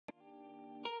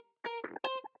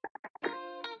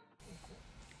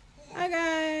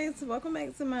guys, welcome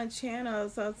back to my channel.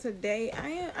 So today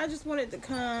I just wanted to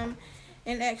come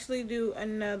and actually do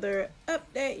another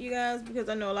update, you guys, because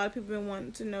I know a lot of people been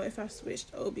wanting to know if I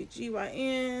switched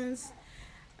OBGYNs,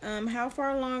 how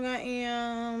far along I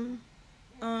am,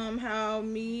 how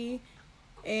me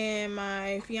and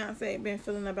my fiance been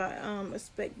feeling about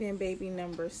expecting baby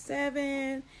number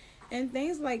 7 and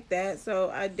things like that. So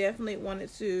I definitely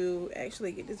wanted to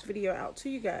actually get this video out to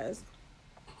you guys.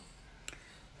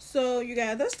 So you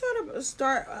guys, let's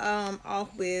start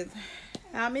off with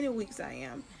how many weeks I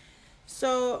am.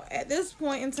 So at this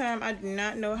point in time, I do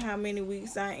not know how many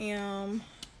weeks I am.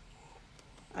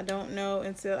 I don't know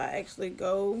until I actually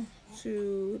go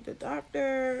to the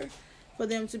doctor for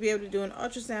them to be able to do an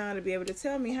ultrasound to be able to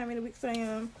tell me how many weeks I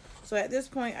am. So at this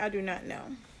point, I do not know.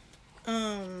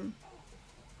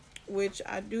 Which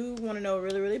I do want to know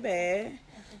really, really bad.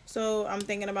 So I'm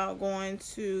thinking about going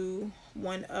to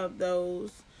one of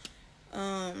those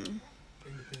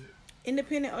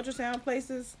independent ultrasound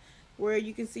places where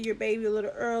you can see your baby a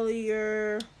little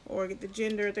earlier or get the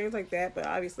gender, things like that. But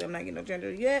obviously I'm not getting no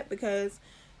gender yet because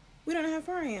we don't know how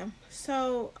far I am.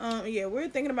 So yeah, we're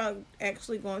thinking about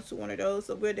actually going to one of those,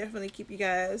 so we'll definitely keep you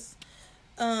guys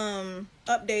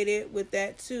updated with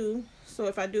that too. So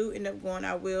if I do end up going,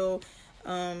 I will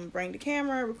bring the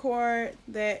camera, record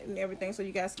that and everything so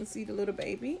you guys can see the little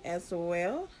baby as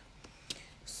well.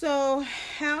 So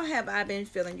how have I been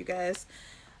feeling, you guys?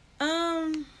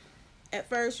 At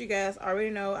first, you guys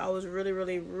already know I was really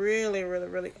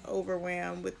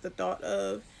overwhelmed with the thought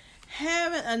of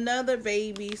having another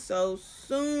baby so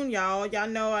soon. Y'all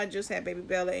know I just had baby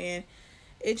Bella and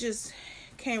it just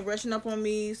came rushing up on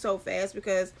me so fast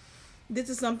because this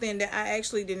is something that I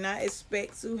actually did not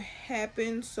expect to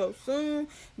happen so soon,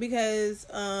 because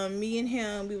me and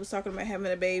him, we was talking about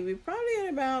having a baby probably in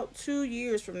about 2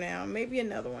 years from now, maybe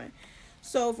another one.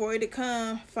 So for it to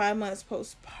come 5 months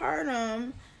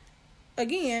postpartum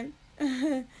again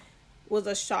was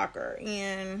a shocker,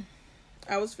 and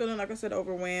I was feeling, like I said,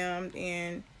 overwhelmed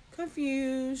and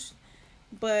confused.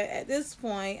 But at this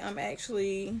point, I'm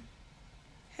actually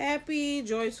happy,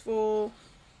 joyful.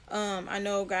 I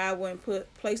know God wouldn't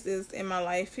put places in my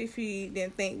life if he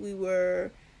didn't think we were,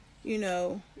 you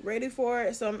know, ready for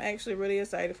it. So I'm actually really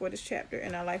excited for this chapter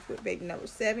in our life with baby number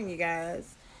 7, you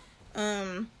guys.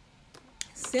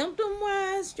 Symptom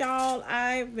wise, y'all,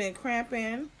 I've been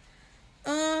cramping.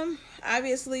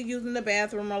 Obviously using the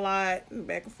bathroom a lot,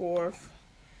 back and forth.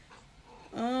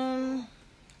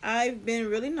 I've been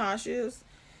really nauseous.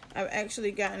 I've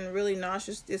actually gotten really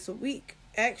nauseous this week,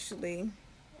 actually.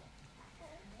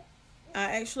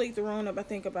 I actually thrown up, I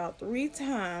think, about 3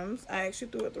 times. I actually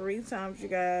threw it 3 times, you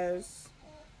guys,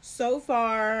 so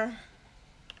far.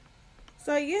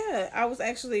 So, yeah, I was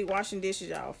actually washing dishes,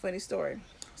 y'all. Funny story.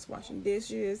 I was washing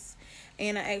dishes,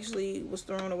 and I actually was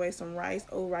throwing away some rice,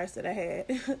 old rice that I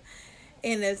had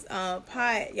in this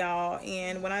pot, y'all.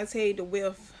 And when I tell you the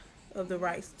whiff of the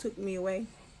rice took me away,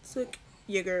 took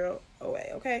your girl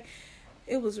away, okay?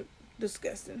 It was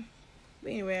disgusting.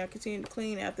 But anyway, I continued to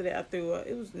clean. After that, I threw up.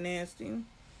 It was nasty.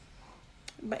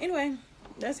 But anyway,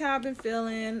 that's how I've been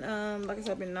feeling. Like I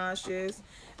said, I've been nauseous.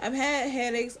 I've had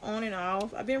headaches on and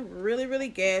off. I've been really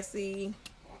gassy.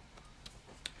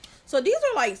 So these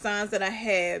are like signs that I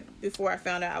had before I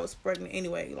found out I was pregnant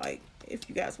anyway. Like, if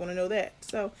you guys want to know that.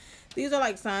 So these are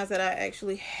like signs that I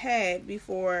actually had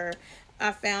before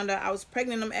I found out I was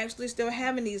pregnant. I'm actually still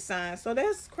having these signs. So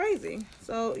that's crazy.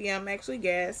 So yeah, I'm actually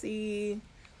gassy.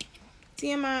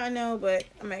 TMI, I know, but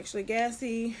I'm actually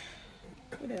gassy.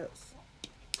 What else?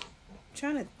 I'm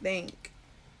trying to think.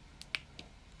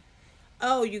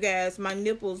 Oh, you guys, my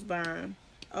nipples burn.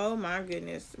 Oh my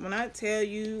goodness. When I tell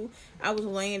you, I was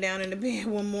laying down in the bed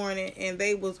one morning and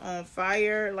they was on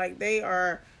fire. Like, they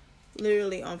are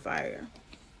literally on fire.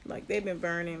 Like, they've been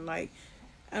burning. Like,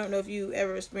 I don't know if you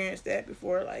ever experienced that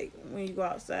before. Like, when you go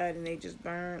outside and they just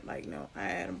burn. Like, no, I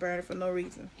had them burning for no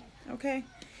reason. Okay?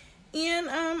 And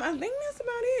I think that's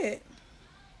about it.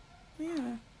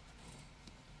 Yeah.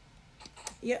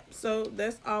 Yep, so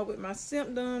that's all with my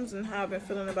symptoms and how I've been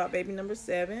feeling about baby number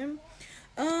 7.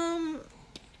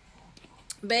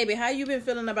 Baby, how you been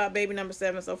feeling about baby number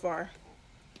 7 so far?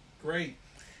 Great.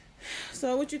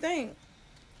 So what you think?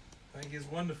 I think it's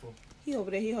wonderful. He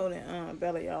over there, he holding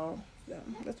Bella, y'all. So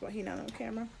that's why he not on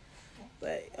camera.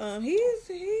 But he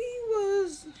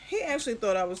actually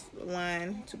thought I was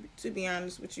lying, to be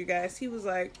honest with you guys. He was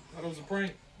like, Thought it was a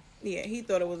prank. Yeah, he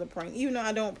thought it was a prank. Even though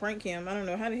I don't prank him. I don't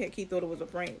know how the heck he thought it was a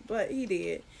prank, but he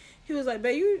did. He was like,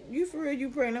 babe, you for real, you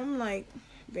pregnant? I'm like,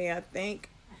 babe, I think.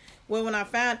 Well, when I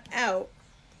found out,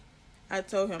 I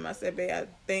told him, I said, babe, I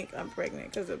think I'm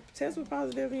pregnant because the test was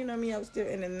positive. You know me, I was still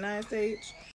in the 9th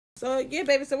stage. So yeah,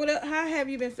 baby. So how have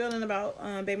you been feeling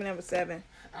about baby number 7?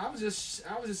 I was just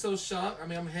so shocked. I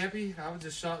mean, I'm happy. I was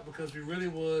just shocked because we really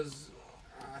was.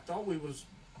 I thought we was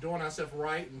doing ourselves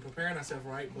right and preparing ourselves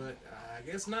right, but I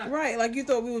guess not. Right, like you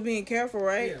thought we was being careful,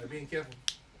 right? Yeah, being careful.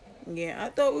 Yeah, I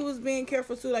thought we was being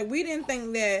careful too. Like we didn't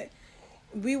think that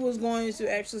we was going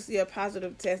to actually see a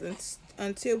positive test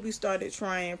until we started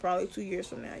trying, probably 2 years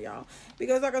from now, y'all.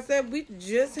 Because like I said, we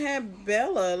just had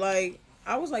Bella. Like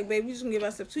I was like, baby, we just gonna give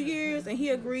ourselves 2 years, and he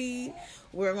agreed.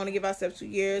 We're gonna give ourselves 2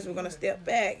 years. We're gonna step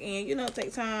back and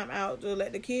take time out to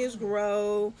let the kids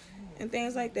grow and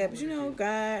things like that. But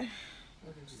God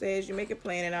says you make a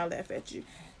plan, and I'll laugh at you.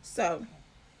 So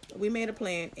we made a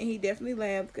plan, and he definitely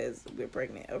laughed because we're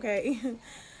pregnant. Okay.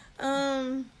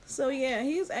 So yeah,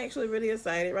 he's actually really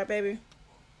excited, right, baby?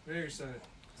 Very excited.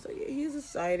 So yeah, he's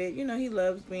excited. He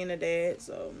loves being a dad.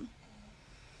 So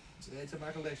to add to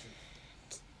my collection.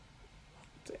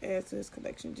 To add to his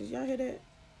collection. Did y'all hear that?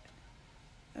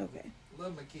 Okay.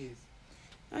 Love my kids.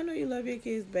 I know you love your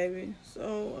kids, baby.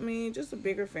 So I mean, just a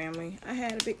bigger family. I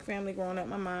had a big family growing up.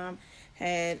 My mom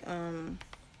had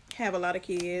have a lot of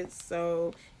kids.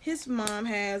 So his mom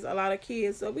has a lot of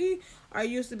kids. So we are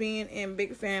used to being in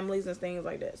big families and things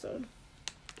like that. So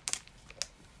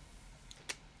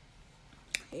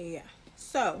yeah.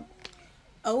 So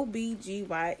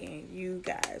OBGYN, you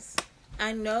guys.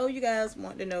 I know you guys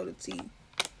want to know the tea.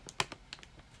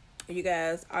 You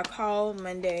guys, I called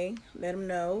Monday, let them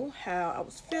know how I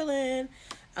was feeling,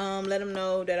 let them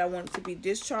know that I wanted to be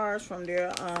discharged from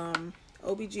their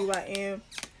OBGYN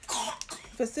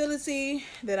facility,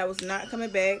 that I was not coming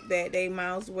back, that they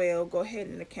might as well go ahead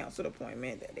and cancel the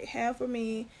appointment that they have for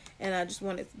me, and I just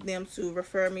wanted them to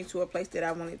refer me to a place that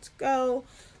I wanted to go.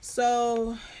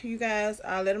 So you guys,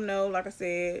 I let them know, like I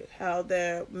said, how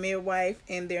the midwife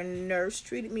and their nurse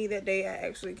treated me that day I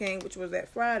actually came, which was that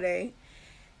Friday.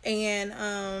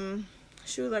 And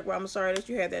she was like, well, I'm sorry that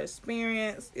you had that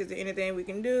experience. Is there anything we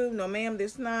can do? No, ma'am,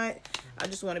 this not. I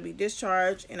just want to be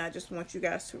discharged, and I just want you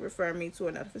guys to refer me to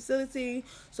another facility.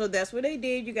 So that's what they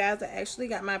did, you guys. I actually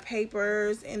got my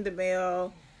papers in the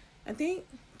mail, I think,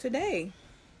 today.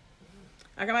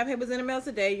 I got my papers in the mail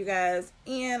today, you guys.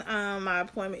 And my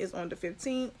appointment is on the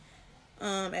 15th.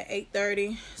 At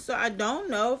 8:30. So I don't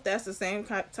know if that's the same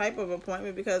type of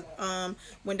appointment, because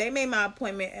when they made my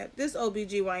appointment at this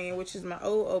OBGYN, which is my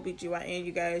old OBGYN,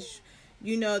 you guys,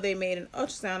 they made an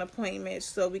ultrasound appointment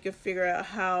so we could figure out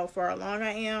how far along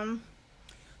I am.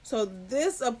 So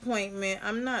this appointment,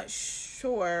 I'm not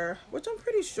sure, which I'm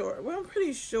pretty sure. Well, I'm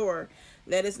pretty sure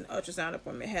that it's an ultrasound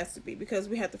appointment. It has to be, because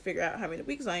we have to figure out how many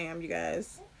weeks I am, you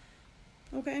guys.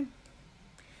 Okay.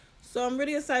 So I'm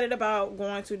really excited about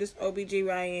going to this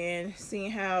OBGYN,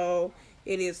 seeing how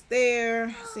it is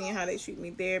there, seeing how they treat me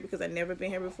there, because I've never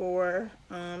been here before.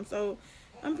 So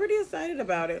I'm pretty excited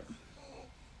about it.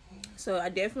 So I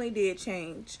definitely did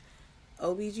change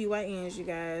OBGYNs, you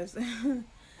guys.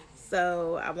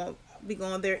 So I won't be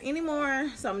going there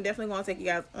anymore. So I'm definitely going to take you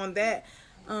guys on that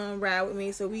ride with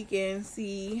me, so we can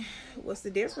see what's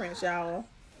the difference, y'all,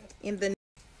 in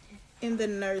the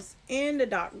nurse and the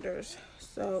doctors.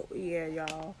 So yeah,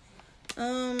 y'all,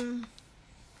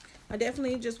 I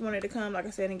definitely just wanted to come, like I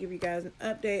said, and give you guys an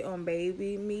update on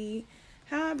baby me,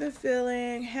 how I've been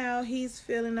feeling, how he's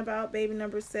feeling about baby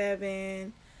number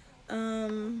 7.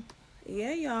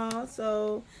 Yeah, y'all.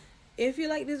 So if you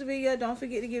like this video, don't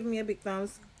forget to give me a big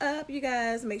thumbs up, you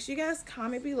guys. Make sure you guys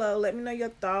comment below, let me know your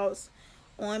thoughts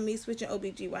on me switching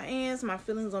OBGYNs, my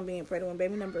feelings on being pregnant with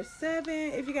baby number 7.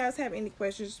 If you guys have any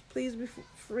questions, please be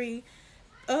free.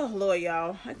 Oh Lord,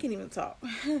 y'all, I can't even talk.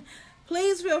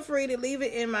 Please feel free to leave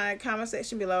it in my comment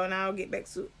section below, and I'll get back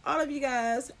to all of you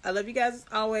guys. I love you guys as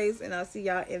always, and I'll see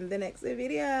y'all in the next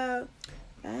video.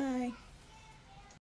 Bye.